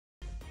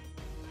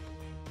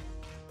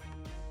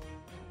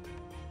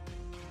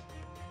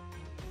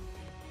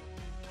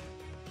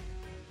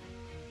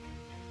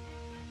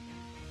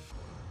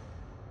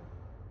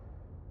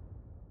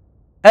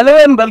Hello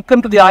and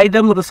welcome to the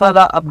AIDEM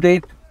Risala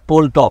Update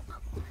PollTalk.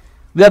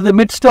 We are in the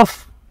midst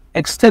of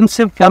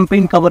extensive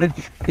campaign coverage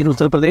in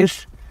Uttar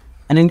Pradesh,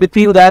 and in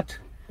between that,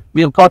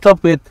 we have caught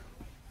up with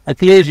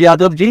Akhilesh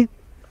Yadav ji,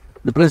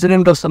 the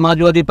President of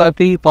Samajwadi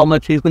Party, former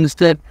Chief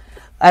Minister.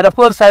 And of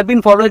course, I've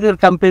been following your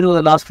campaign over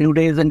the last few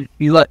days, and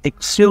you are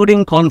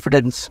exuding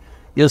confidence.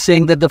 You're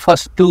saying that the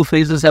first two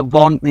phases have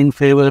gone in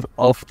favor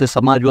of the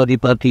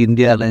Samajwadi Party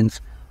India Alliance.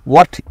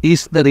 What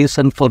is the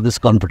reason for this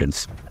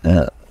confidence?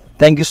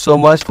 Thank you so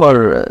much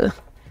for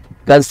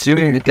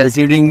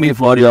considering me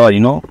for your,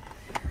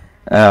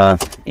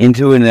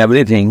 interview and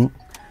everything.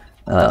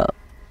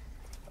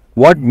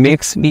 What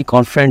makes me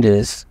confident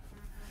is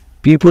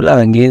people are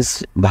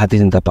against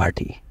Bharatiya Janata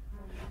Party.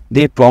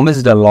 They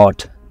promised a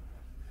lot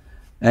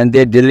and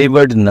they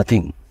delivered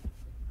nothing.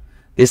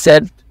 They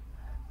said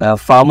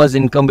farmers'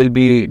 income will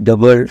be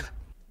doubled.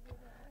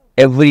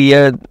 Every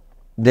year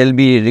there will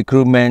be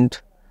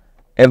recruitment.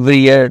 Every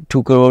year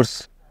 2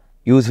 crores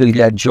youth will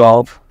get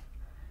job.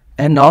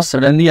 And now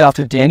suddenly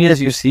after 10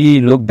 years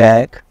look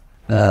back,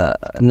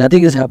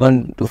 nothing has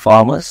happened to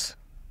farmers.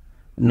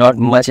 Not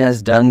much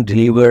has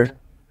delivered.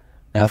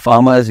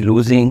 Farmer is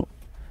losing.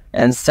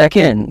 And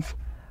second,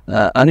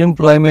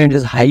 unemployment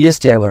is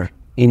highest ever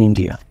in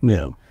India.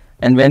 Yeah.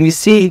 And when we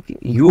see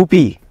UP,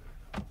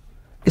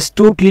 it's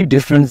totally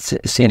different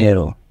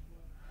scenario.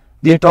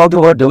 They talked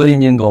about double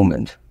engine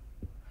government.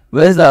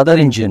 Where's the other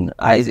engine?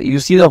 You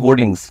see the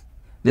hoardings.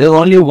 There's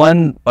only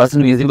one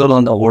person visible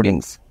on the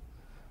hoardings.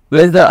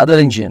 Where's the other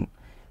engine?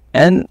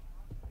 And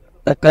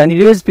the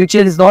candidate's picture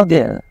is not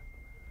there.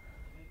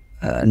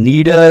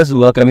 Leaders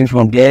who are coming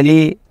from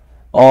Delhi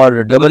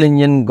or double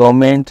engine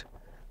government,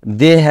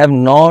 they have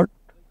not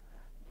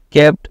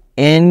kept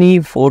any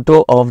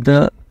photo of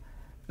the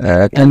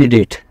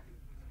candidate.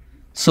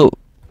 So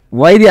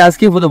why they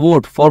asking for the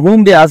vote? For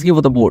whom they asking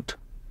for the vote?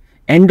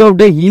 End of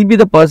the day, he'll be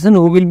the person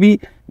who will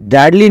be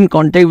directly in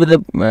contact with the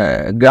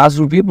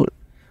grassroots people.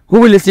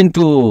 Who will listen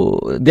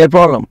to their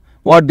problem?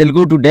 What, they'll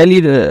go to Delhi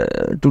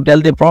to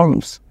tell their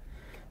problems.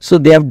 So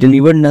they have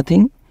delivered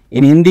nothing.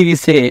 In Hindi we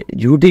say,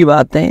 झूठी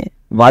बातें,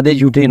 वादे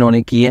झूठे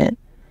इन्होंने किए हैं,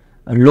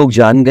 लोग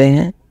जान गए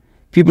हैं.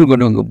 People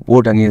going to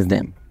vote against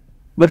them.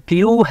 But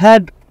you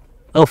had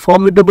a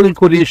formidable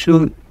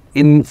coalition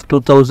in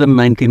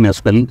 2019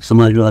 as well,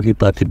 Samajwadi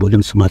Party,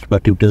 Bahujan Samaj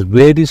Party, it is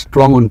very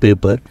strong on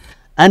paper.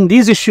 And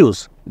these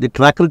issues, the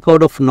track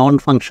record of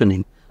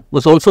non-functioning,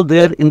 was also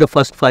there in the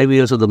first 5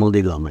 years of the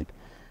Modi government.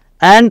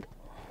 And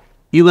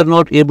you were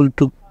not able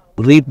to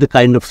reap the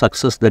kind of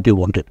success that you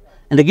wanted.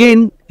 And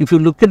again, if you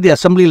look at the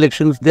assembly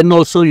elections, then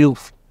also you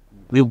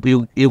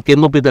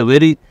came up with a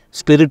very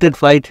spirited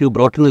fight. You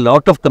brought in a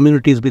lot of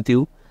communities with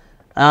you.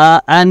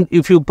 And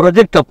if you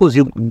project, of course,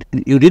 you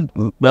did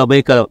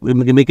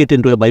make it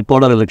into a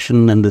bipolar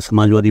election, and the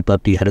Samajwadi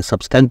Party had a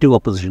substantive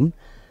opposition.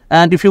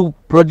 And if you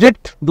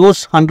project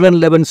those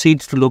 111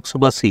 seats to Lok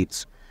Sabha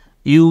seats,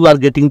 you are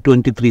getting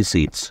 23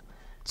 seats.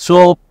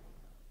 So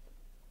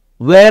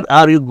where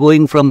are you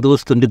going from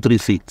those 23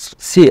 seats?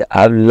 See,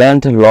 I've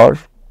learned a lot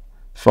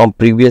from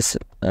previous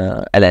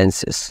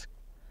alliances.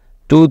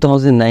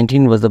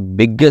 2019 was the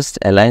biggest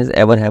alliance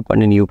ever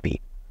happened in UP.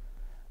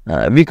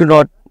 We could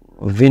not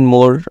win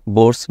more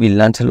votes. We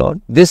learned a lot.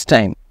 This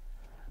time,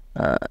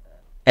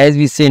 as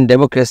we say in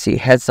democracy,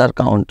 heads are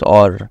count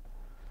or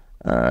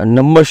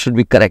numbers should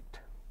be correct.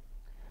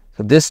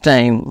 So this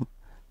time,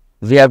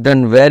 we have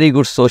done very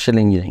good social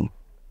engineering.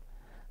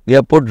 We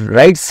have put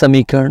right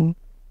Samikaran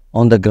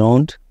on the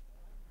ground.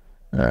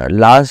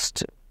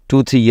 Last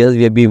 2-3 years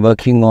we have been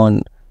working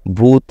on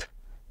booth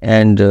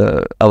and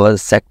our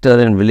sector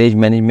and village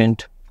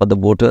management for the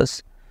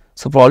voters.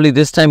 So probably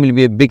this time will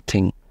be a big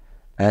thing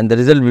and the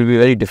result will be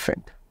very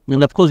different.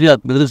 And of course, yeah,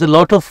 there is a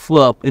lot of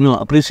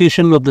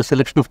appreciation of the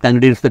selection of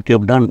candidates that you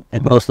have done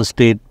across the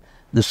state,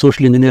 the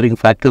social engineering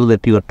factor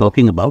that you are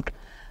talking about.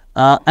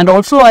 And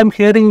also I'm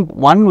hearing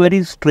one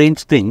very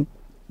strange thing,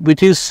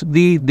 which is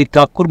the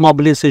Thakur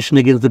mobilization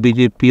against the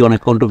BJP on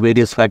account of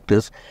various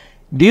factors.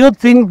 Do you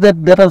think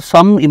that there are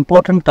some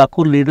important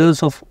Thakur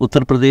leaders of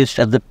Uttar Pradesh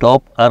at the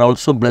top are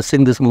also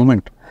blessing this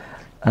movement?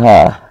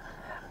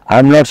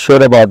 I'm not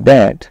sure about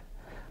that,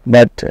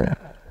 but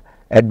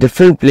at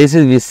different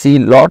places we see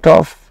lot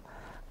of,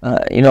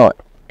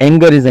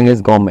 anger is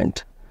against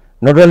government,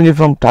 not only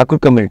from Thakur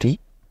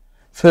community,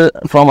 so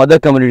from other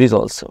communities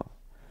also.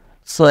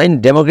 So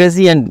in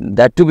democracy, and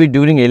that to be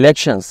during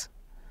elections,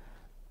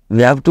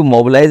 we have to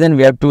mobilize and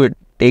we have to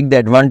take the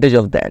advantage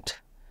of that.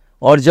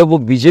 और जब वो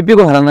BJP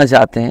को हराना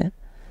चाहते हैं,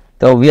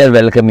 तो we are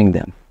welcoming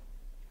them.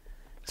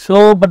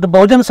 So, but the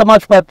Bahujan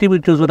Samaj Party,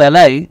 which is your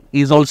ally,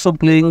 is also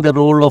playing the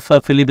role of a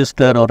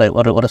filibuster or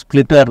a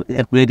splitter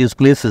at various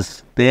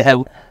places. They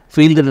have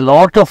fielded a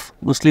lot of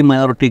Muslim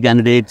minority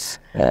candidates,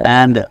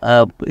 and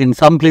in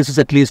some places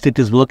at least it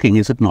is working,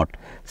 is it not?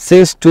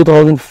 Since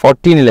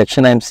 2014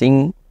 election, I am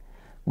seeing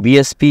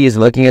BSP is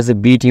working as a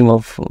B team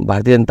of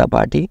Bharatiya Janata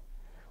Party.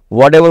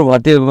 Whatever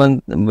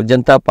Bharatiya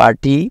Janata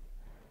Party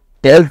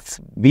tells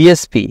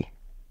BSP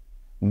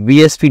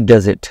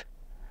does it.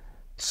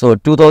 So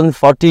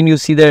 2014 you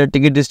see the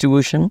ticket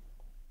distribution,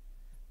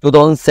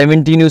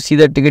 2017, you see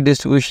the ticket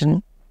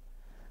distribution.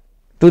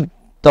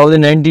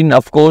 2019,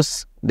 of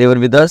course, they were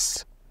with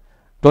us.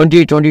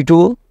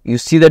 2022, you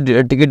see the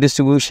ticket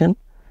distribution.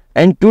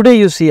 And today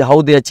you see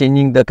how they are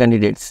changing the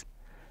candidates.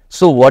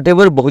 So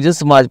whatever Bahujan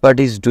Samaj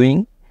Party is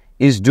doing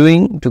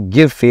to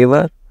give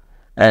favor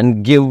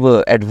and give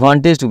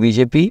advantage to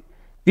BJP.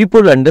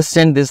 People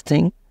understand this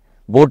thing.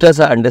 Voters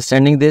are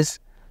understanding this.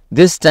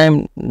 This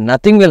time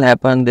nothing will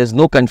happen. There's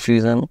no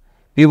confusion.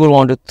 People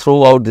want to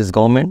throw out this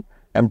government,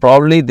 and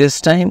probably this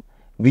time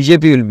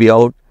BJP will be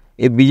out.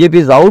 If BJP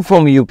is out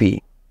from UP,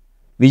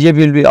 BJP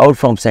will be out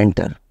from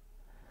center.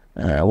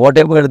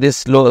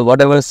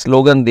 Whatever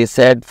slogan they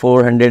said,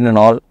 400 and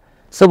all,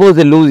 suppose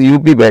they lose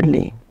UP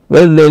badly,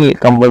 well, they will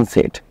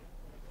compensate.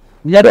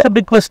 Yeah, that's a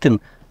big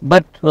question.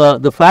 But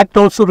the fact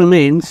also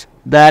remains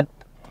that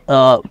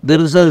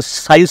there is a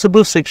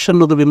sizable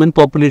section of the women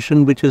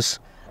population which is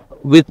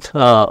with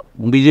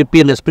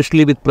BJP, and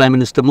especially with Prime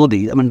Minister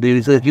Modi. I mean, there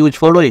is a huge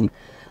following.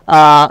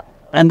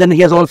 And then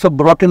he has also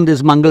brought in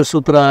this Mangal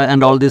Sutra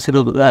and all this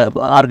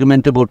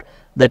argument about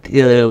that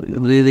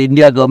the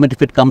India government,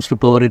 if it comes to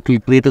power, it will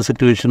create a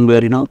situation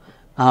where,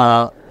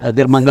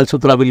 their Mangal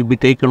Sutra will be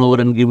taken over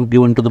and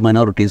given to the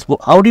minorities.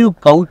 How do you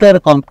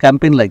counter a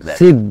campaign like that?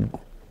 See,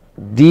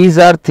 these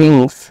are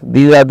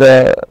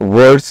the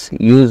words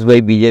used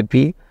by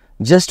BJP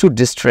just to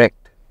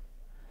distract.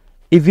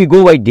 If we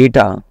go by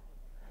data,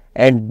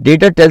 and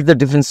data tells the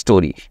different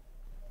story.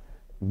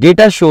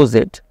 Data shows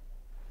it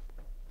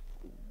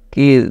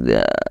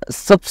कि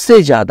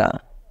सबसे ज़्यादा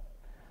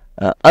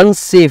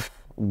unsafe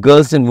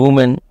girls and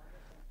women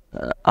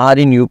are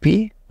in UP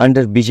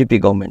under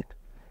BJP government.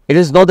 It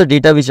is not the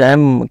data which I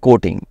am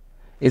quoting.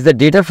 It's the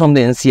data from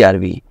the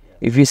NCRV.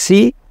 If you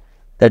see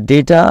the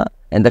data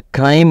and the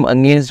crime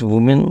against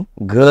women,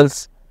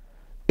 girls,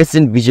 it's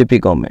in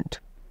BJP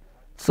government.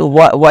 So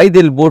why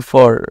they'll vote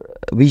for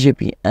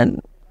BJP?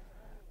 And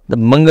the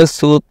Mangal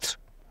Sutra,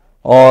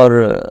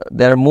 or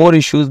there are more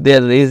issues they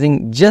are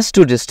raising just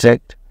to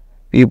distract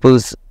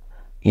people's,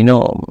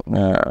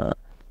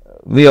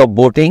 way of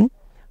voting.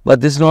 But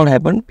this not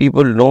happen.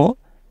 People know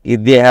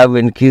if they have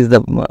increased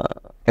the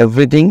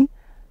everything.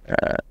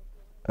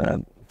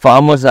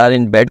 Farmers are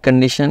in bad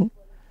condition.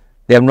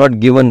 They have not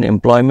given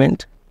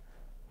employment.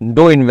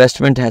 No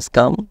investment has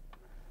come,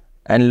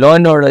 and law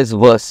and order is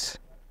worse.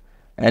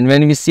 And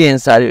when we see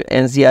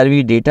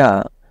NCRV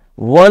data,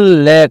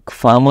 1 lakh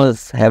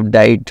farmers have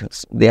died.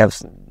 They have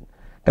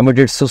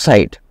committed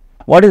suicide.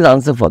 What is the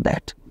answer for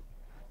that?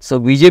 So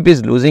BJP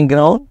is losing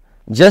ground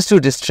just to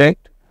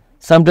distract.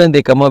 Sometimes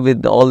they come up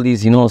with all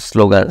these,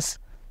 slogans,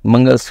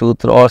 Mangal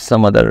Sutra or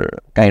some other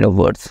kind of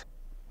words.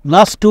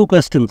 Last 2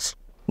 questions.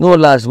 No,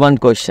 last one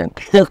question.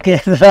 Okay,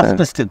 last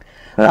question.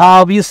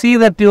 We see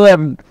that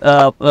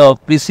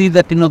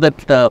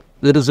that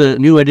there is a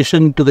new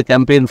addition to the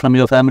campaign from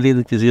your family,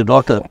 which is your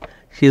daughter.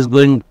 She is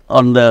going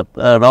on the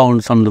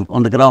rounds on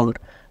the ground.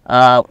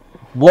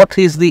 What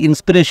is the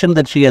inspiration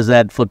that she has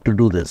had to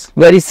do this?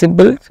 Very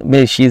simple.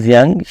 She is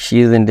young. She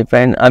is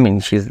independent. I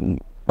mean, she is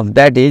of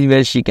that age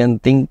where she can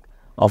think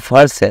of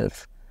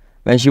herself.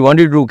 When she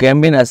wanted to do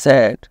campaign, I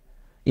said,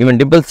 even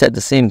Dimple said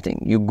the same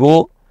thing. You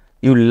go,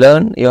 you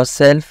learn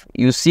yourself,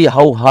 you see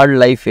how hard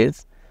life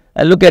is,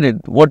 and look at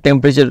it, what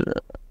temperature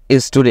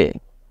is today.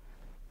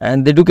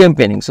 And they do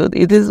campaigning. So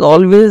it is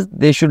always,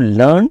 they should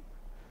learn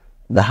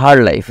the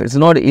hard life. It's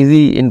not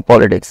easy in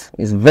politics.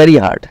 It's very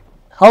hard.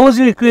 How was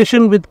your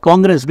equation with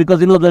Congress? Because,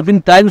 there have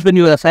been times when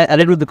you were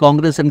allied with the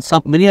Congress, and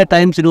many a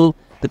times, the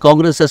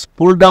Congress has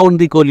pulled down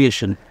the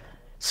coalition.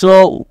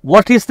 So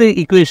what is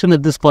the equation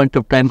at this point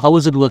of time? How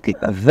is it working?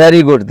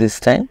 Very good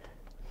this time.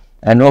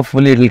 And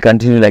hopefully it will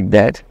continue like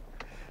that.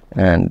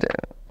 And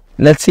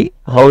let's see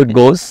how it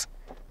goes.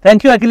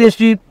 Thank you, Akhilesh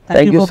ji.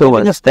 Thank you so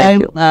much.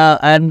 Thank you.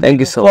 And thank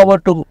you so much.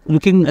 Forward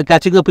to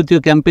catching up with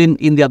your campaign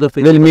in the other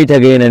phase. We'll meet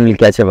again and we'll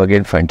catch up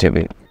again front to